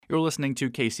You're listening to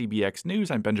KCBX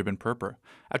News. I'm Benjamin Perper.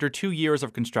 After 2 years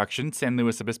of construction, San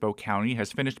Luis Obispo County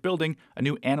has finished building a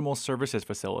new animal services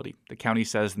facility. The county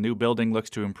says the new building looks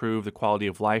to improve the quality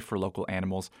of life for local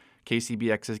animals.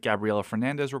 KCBX's Gabriela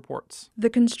Fernandez reports. The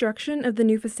construction of the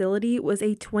new facility was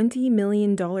a $20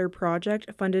 million project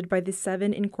funded by the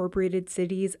 7 incorporated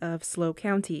cities of SLO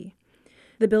County.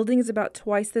 The building is about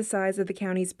twice the size of the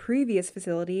county's previous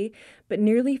facility, but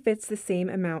nearly fits the same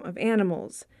amount of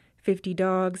animals. 50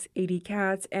 dogs, 80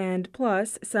 cats, and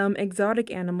plus some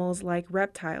exotic animals like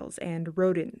reptiles and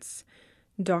rodents.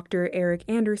 Dr. Eric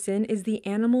Anderson is the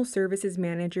Animal Services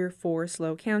Manager for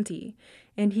SLO County,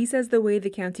 and he says the way the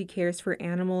county cares for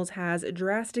animals has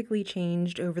drastically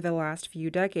changed over the last few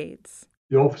decades.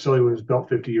 The old facility, when it was built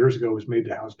 50 years ago, was made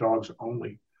to house dogs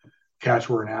only. Cats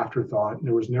were an afterthought, and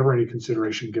there was never any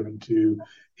consideration given to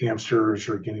hamsters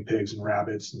or guinea pigs and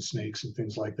rabbits and snakes and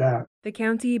things like that. The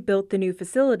county built the new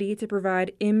facility to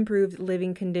provide improved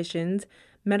living conditions,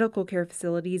 medical care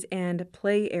facilities, and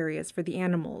play areas for the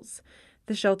animals.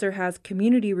 The shelter has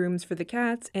community rooms for the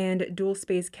cats and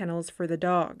dual-space kennels for the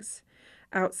dogs.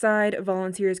 Outside,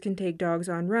 volunteers can take dogs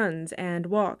on runs and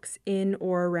walks in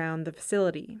or around the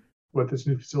facility. What this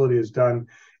new facility has done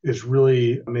is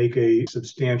really make a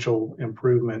substantial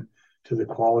improvement to the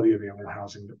quality of animal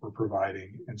housing that we're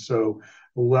providing. And so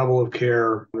the level of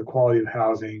care, the quality of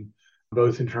housing,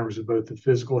 both in terms of both the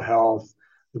physical health,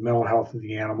 the mental health of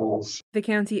the animals. The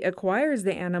county acquires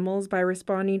the animals by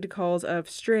responding to calls of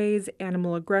strays,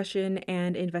 animal aggression,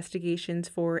 and investigations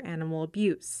for animal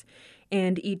abuse.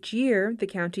 And each year, the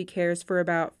county cares for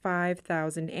about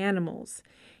 5,000 animals.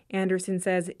 Anderson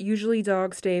says usually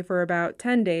dogs stay for about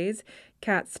 10 days,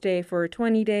 cats stay for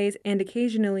 20 days, and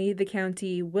occasionally the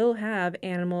county will have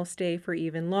animals stay for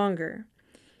even longer.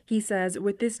 He says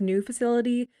with this new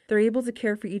facility, they're able to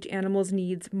care for each animal's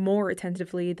needs more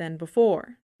attentively than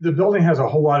before. The building has a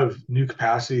whole lot of new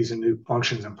capacities and new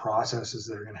functions and processes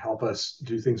that are going to help us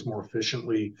do things more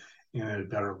efficiently and at a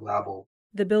better level.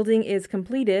 The building is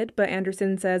completed, but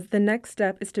Anderson says the next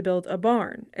step is to build a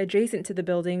barn adjacent to the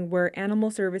building where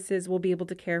animal services will be able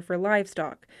to care for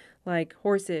livestock, like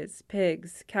horses,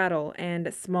 pigs, cattle,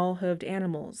 and small-hooved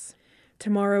animals.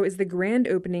 Tomorrow is the grand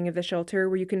opening of the shelter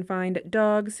where you can find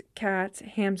dogs, cats,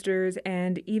 hamsters,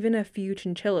 and even a few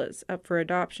chinchillas up for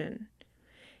adoption.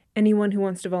 Anyone who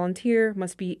wants to volunteer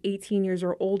must be 18 years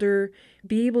or older,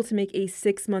 be able to make a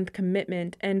 6-month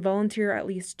commitment, and volunteer at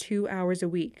least 2 hours a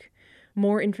week.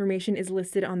 More information is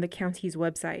listed on the county's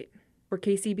website. For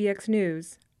KCBX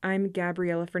News, I'm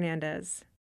Gabriela Fernandez.